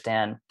to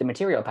understand the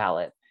material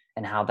palette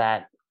and how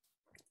that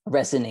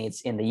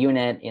resonates in the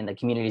unit, in the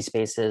community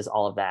spaces,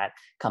 all of that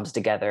comes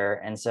together.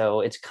 And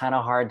so it's kind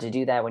of hard to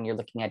do that when you're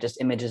looking at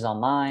just images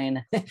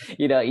online.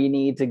 You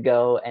need to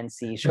go and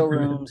see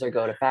showrooms or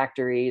go to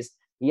factories.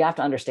 You have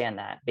to understand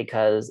that,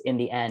 because in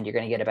the end, you're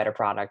going to get a better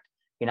product.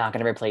 You're not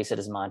going to replace it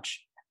as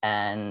much.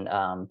 And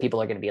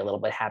people are going to be a little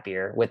bit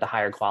happier with the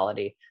higher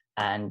quality,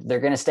 and they're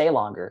going to stay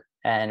longer.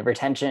 And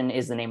retention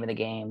is the name of the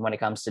game when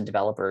it comes to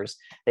developers.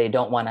 They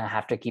don't want to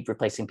have to keep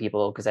replacing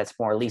people because that's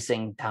more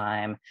leasing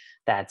time.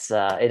 It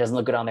doesn't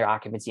look good on their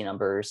occupancy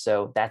numbers.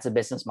 So that's a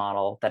business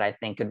model that I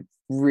think could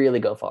really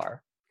go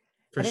far.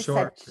 For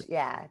sure.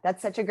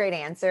 That's such a great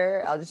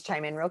answer. I'll just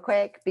chime in real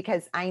quick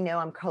because I know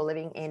I'm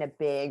co-living in a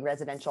big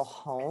residential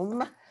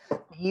home.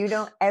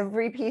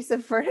 Every piece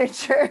of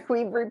furniture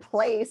we've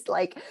replaced,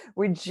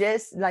 we're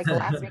just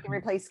last week and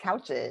replaced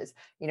couches.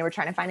 We're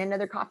trying to find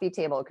another coffee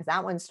table because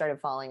that one started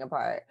falling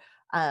apart.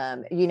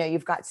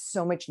 You've got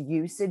so much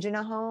usage in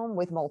a home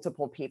with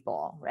multiple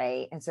people,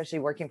 right? And especially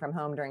working from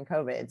home during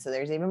COVID. So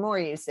there's even more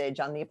usage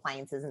on the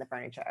appliances and the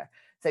furniture.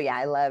 So yeah,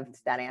 I loved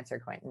that answer,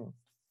 Quinton.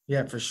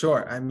 Yeah, for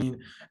sure. I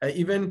mean,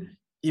 even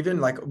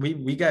like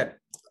we get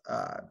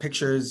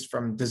pictures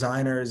from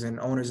designers and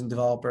owners and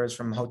developers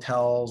from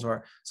hotels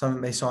or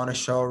something they saw in a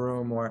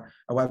showroom or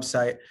a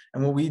website.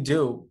 And what we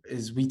do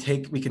is we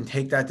can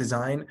take that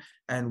design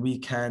and we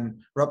can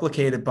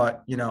replicate it,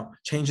 but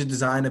change the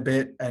design a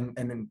bit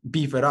and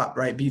beef it up,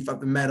 right? Beef up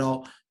the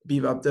metal,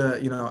 beef up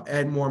the,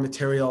 add more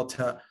material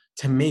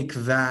to make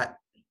that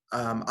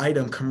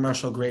item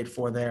commercial grade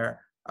for their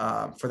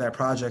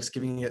projects,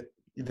 giving it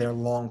their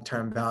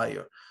long-term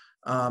value.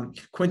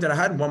 Quinton, I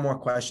had one more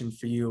question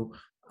for you.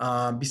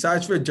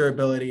 Besides for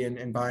durability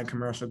and buying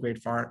commercial grade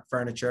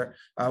furniture,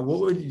 what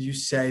would you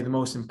say the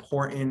most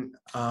important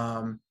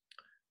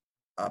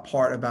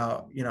part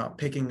about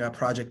picking a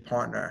project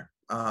partner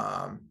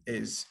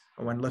is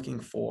when looking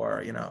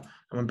for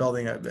when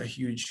building a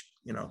huge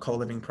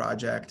co-living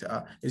project?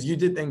 Is you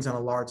did things on a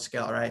large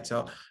scale, right?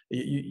 So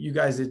you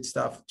guys did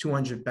stuff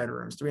 200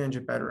 bedrooms,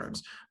 300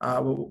 bedrooms.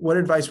 What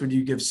advice would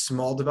you give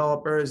small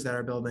developers that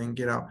are building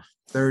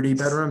 30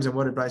 bedrooms, and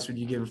what advice would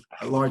you give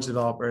large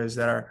developers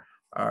that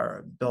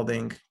are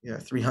building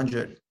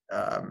 300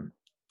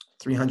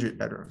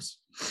 bedrooms?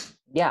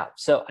 Yeah,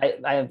 so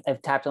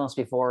I've tapped on this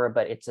before,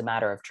 but it's a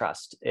matter of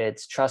trust.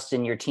 It's trust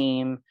in your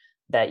team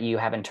that you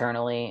have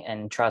internally,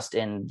 and trust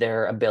in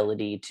their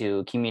ability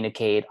to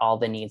communicate all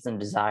the needs and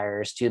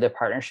desires to the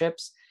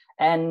partnerships,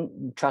 and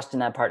trust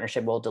in that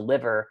partnership will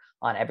deliver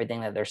on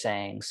everything that they're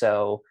saying.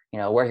 So,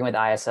 working with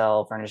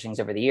ISL Furnishings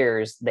over the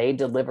years, they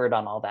delivered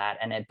on all that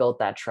and it built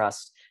that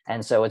trust.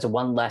 And so it's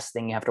one less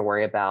thing you have to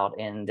worry about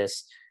in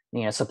this,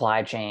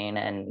 supply chain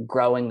and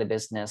growing the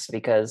business,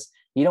 because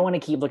you don't want to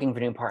keep looking for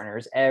new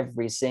partners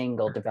every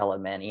single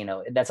development.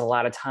 That's a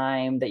lot of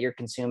time that you're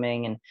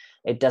consuming, and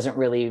it doesn't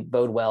really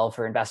bode well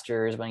for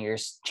investors when you're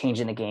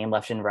changing the game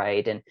left and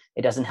right. And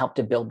it doesn't help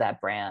to build that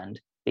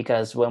brand,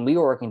 because when we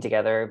were working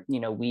together,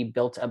 we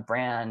built a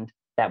brand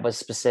that was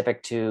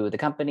specific to the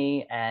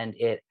company, and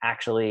it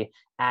actually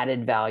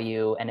added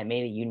value and it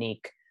made it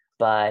unique.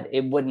 But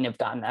it wouldn't have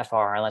gotten that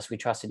far unless we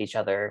trusted each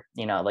other,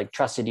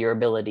 trusted your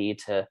ability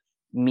to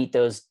meet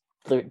those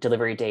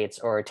delivery dates,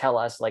 or tell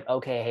us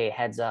okay, hey,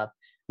 heads up,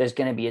 there's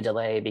going to be a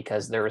delay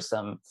because there was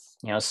some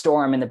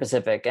storm in the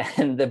Pacific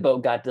and the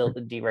boat got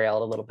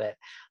derailed a little bit.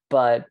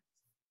 but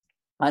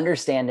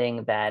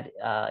understanding that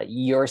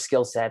your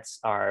skill sets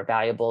are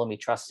valuable and we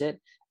trust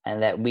it,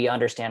 and that we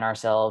understand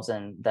ourselves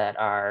and that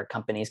our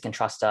companies can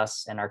trust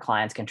us and our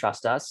clients can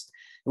trust us,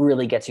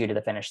 really gets you to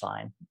the finish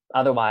line.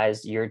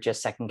 Otherwise, you're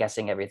just second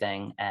guessing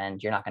everything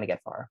and you're not going to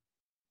get far.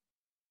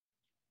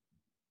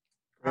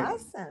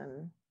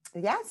 Awesome.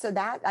 Yeah. So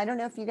that, I don't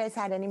know if you guys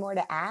had any more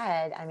to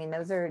add. I mean,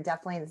 those are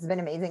definitely, this has been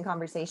an amazing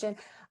conversation.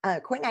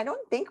 Quinton, I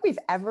don't think we've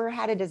ever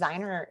had a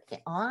designer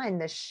on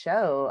the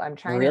show. I'm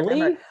trying to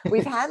remember.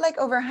 We've had like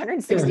over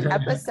 160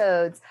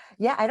 episodes.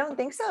 Yeah, I don't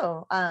think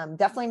so.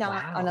 Definitely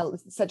not on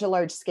such a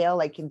large scale,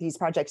 like these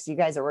projects you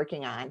guys are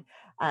working on.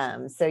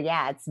 So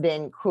yeah, it's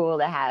been cool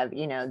to have,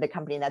 you know, the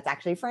company that's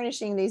actually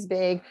furnishing these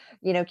big,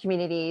 you know,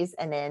 communities,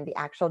 and then the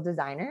actual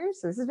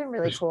designers. So this has been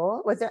really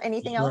cool. Was there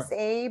anything else,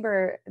 Abe,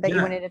 or that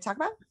you wanted to talk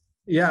about?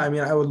 Yeah, I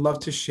mean, I would love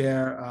to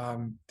share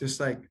just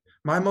like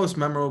my most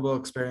memorable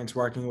experience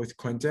working with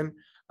Quinton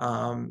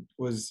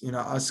was, you know,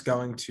 us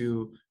going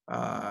to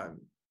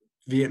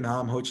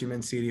Vietnam, Ho Chi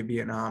Minh City,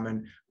 Vietnam,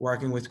 and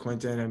working with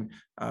Quinton.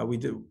 And we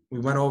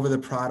went over the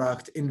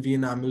product in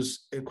Vietnam. It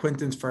was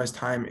Quinton's first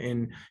time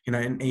in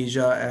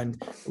Asia,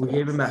 and we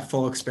gave him that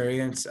full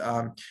experience.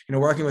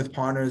 Working with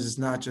partners is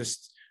not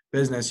just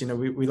business.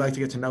 We like to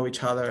get to know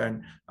each other,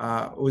 and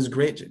it was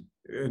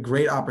a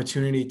great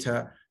opportunity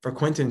for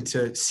Quinton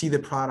to see the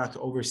product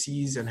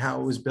overseas and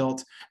how it was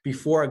built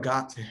before it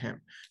got to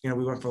him. We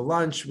went for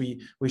lunch. We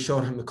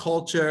showed him the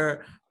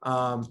culture.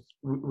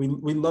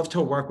 We love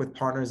to work with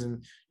partners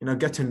and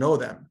get to know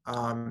them.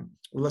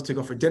 We love to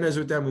go for dinners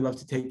with them. We love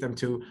to take them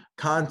to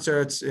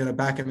concerts,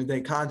 back in the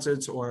day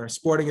concerts or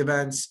sporting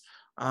events.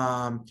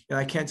 And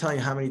I can't tell you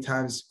how many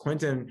times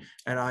Quinton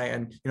and I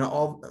and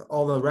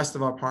all the rest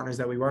of our partners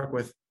that we work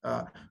with,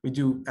 we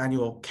do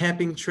annual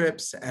camping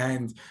trips,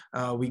 and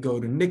we go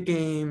to Knick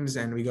games,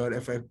 and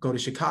if I go to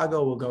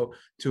Chicago, we'll go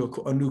to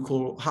a new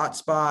cool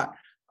hotspot.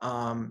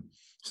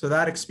 So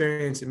that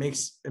experience, it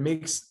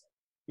makes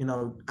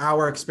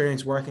our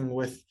experience working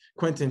with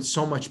Quinton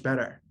so much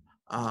better.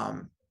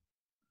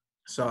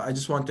 So I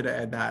just wanted to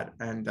add that,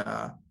 and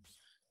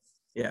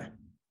yeah.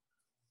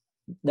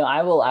 No,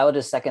 I will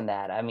just second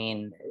that. I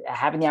mean,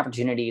 having the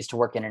opportunities to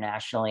work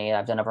internationally,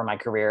 I've done over my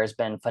career, has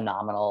been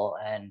phenomenal.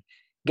 And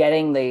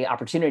getting the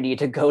opportunity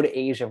to go to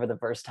Asia for the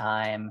first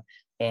time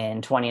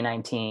in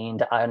 2019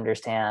 to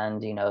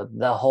understand,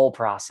 the whole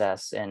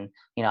process. And,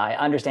 I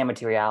understand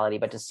materiality,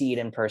 but to see it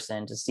in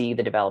person, to see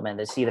the development,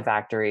 to see the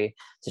factory,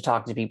 to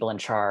talk to people in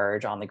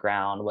charge on the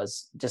ground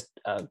was just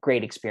a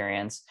great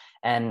experience.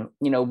 And,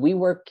 we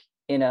work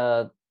in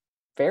a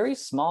very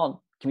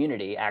small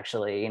community,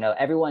 actually.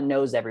 Everyone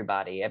knows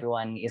everybody,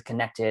 everyone is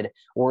connected,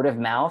 word of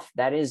mouth,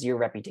 that is your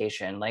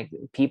reputation. Like,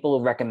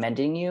 people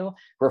recommending you,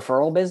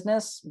 referral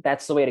business,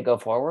 that's the way to go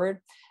forward.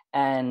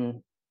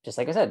 And just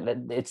like I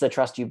said, it's the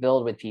trust you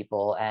build with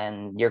people,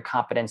 and your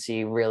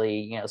competency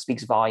really,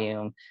 speaks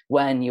volume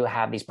when you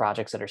have these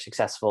projects that are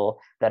successful,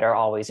 that are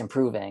always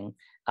improving,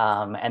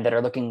 and that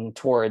are looking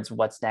towards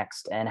what's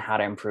next and how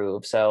to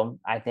improve. So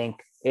I think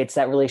it's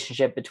that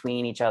relationship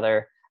between each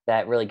other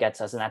that really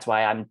gets us. And that's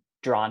why I'm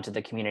drawn to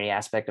the community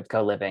aspect of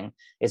co-living,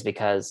 is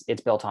because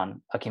it's built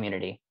on a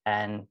community,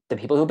 and the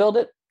people who build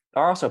it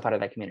are also part of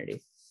that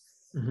community.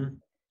 Mm-hmm.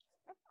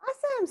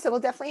 Awesome. So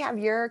we'll definitely have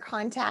your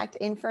contact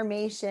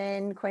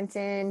information,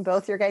 Quinton,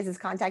 both your guys'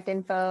 contact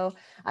info,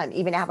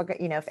 even have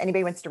if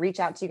anybody wants to reach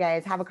out to you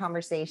guys, have a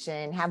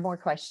conversation, have more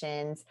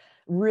questions.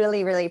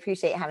 Really, really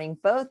appreciate having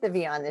both of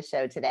you on the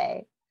show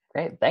today.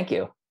 Great. Thank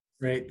you.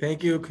 Great.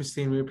 Thank you,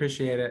 Christine. We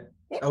appreciate it.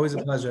 Yep. Always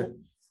a pleasure.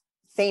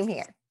 Same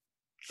here.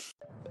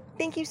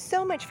 Thank you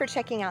so much for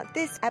checking out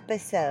this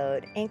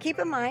episode. And keep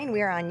in mind,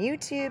 we are on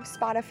YouTube,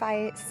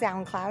 Spotify,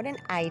 SoundCloud,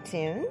 and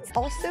iTunes.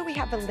 Also, we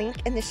have a link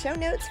in the show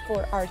notes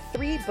for our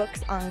 3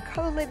 books on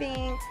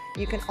co-living.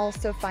 You can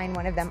also find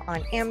one of them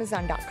on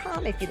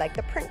Amazon.com if you'd like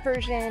the print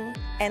version.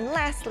 And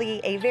lastly,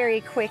 a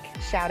very quick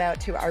shout out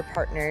to our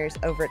partners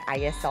over at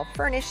ISL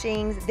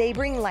Furnishings. They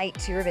bring light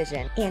to your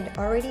vision and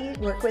already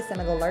work with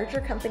some of the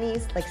larger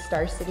companies like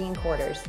Star City and Quarters.